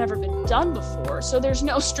skills have never been done before, so there's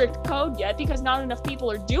no strict code yet because not enough people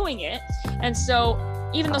are doing it. And so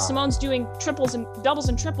even though Simone's doing triples and doubles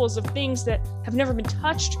and triples of things that have never been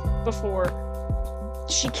touched before,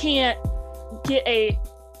 she can't get a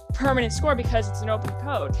permanent score because it's an open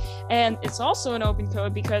code. And it's also an open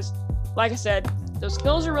code because, like I said, those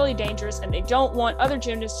skills are really dangerous and they don't want other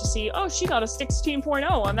gymnasts to see, oh, she got a 16.0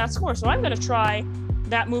 on that score, so I'm going to try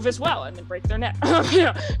that move as well and then break their neck.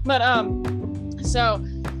 But so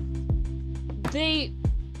they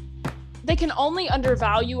can only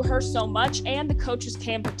undervalue her so much, and the coaches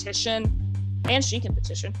can petition, and she can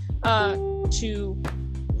petition to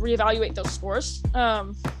reevaluate those scores.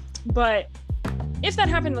 But if that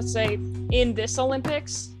happened, let's say in this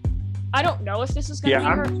Olympics, I don't know if this is going to be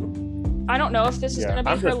her. I don't know if this is going to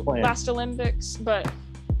be her last Olympics, but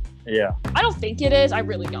yeah, I don't think it is. I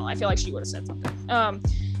really don't. I feel like she would have said something.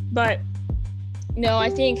 But no, I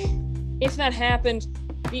think if that happened,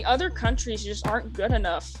 the other countries just aren't good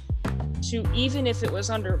enough to, even if it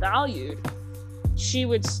was undervalued, she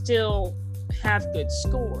would still have good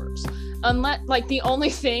scores. Unless, like, the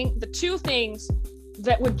two things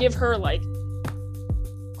that would give her, like,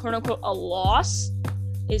 quote unquote, a loss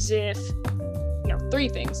is if, three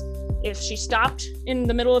things. If she stopped in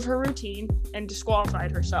the middle of her routine and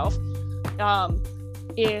disqualified herself,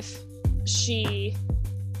 if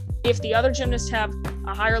the other gymnasts have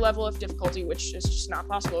a higher level of difficulty, which is just not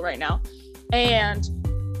possible right now, and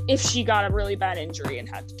if she got a really bad injury and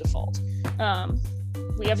had to default.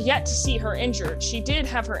 We have yet to see her injured. She did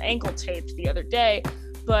have her ankle taped the other day,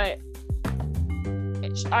 but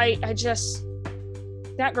I just,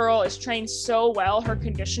 that girl is trained so well. Her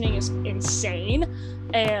conditioning is insane.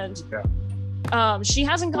 And she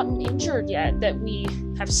hasn't gotten injured yet that we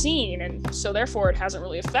have seen. And so therefore it hasn't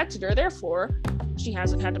really affected her. Therefore, she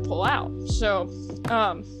hasn't had to pull out. So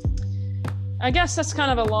I guess that's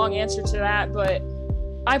kind of a long answer to that, but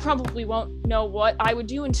I probably won't know what I would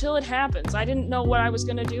do until it happens. I didn't know what I was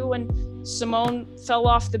going to do when Simone fell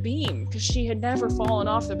off the beam, because she had never fallen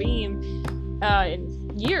off the beam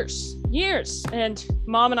in years. And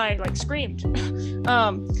Mom and I screamed.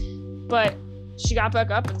 But she got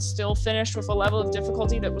back up and still finished with a level of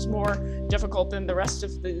difficulty that was more difficult than the rest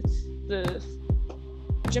of the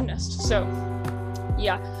gymnasts. So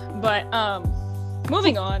yeah, but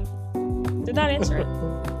moving on. Did that answer it?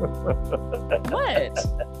 What?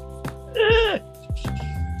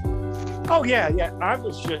 Oh yeah. I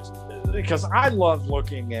was just, because I love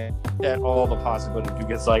looking at all the possibilities,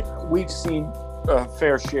 because we've seen a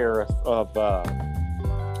fair share of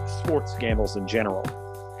sports scandals in general.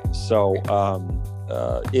 So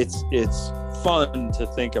it's fun to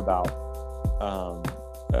think about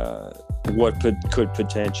what could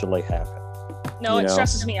potentially happen. No, it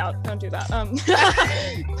stresses me out. Don't do that.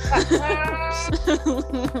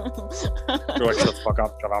 You're like, shut the fuck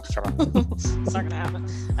up, shut up. It's not gonna happen.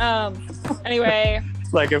 Anyway.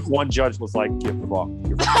 Like if one judge was like, "Give a fuck,"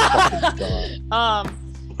 you're fucking done.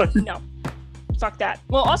 No. Fuck that.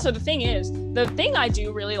 Well, also the thing I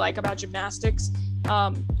do really like about gymnastics,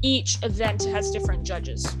 each event has different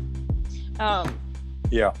judges.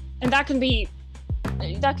 Yeah. And that can be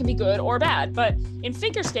good or bad, but in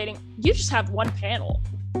figure skating, you just have one panel,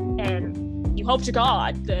 and you hope to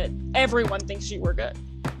God that everyone thinks you were good.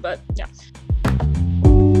 But yeah.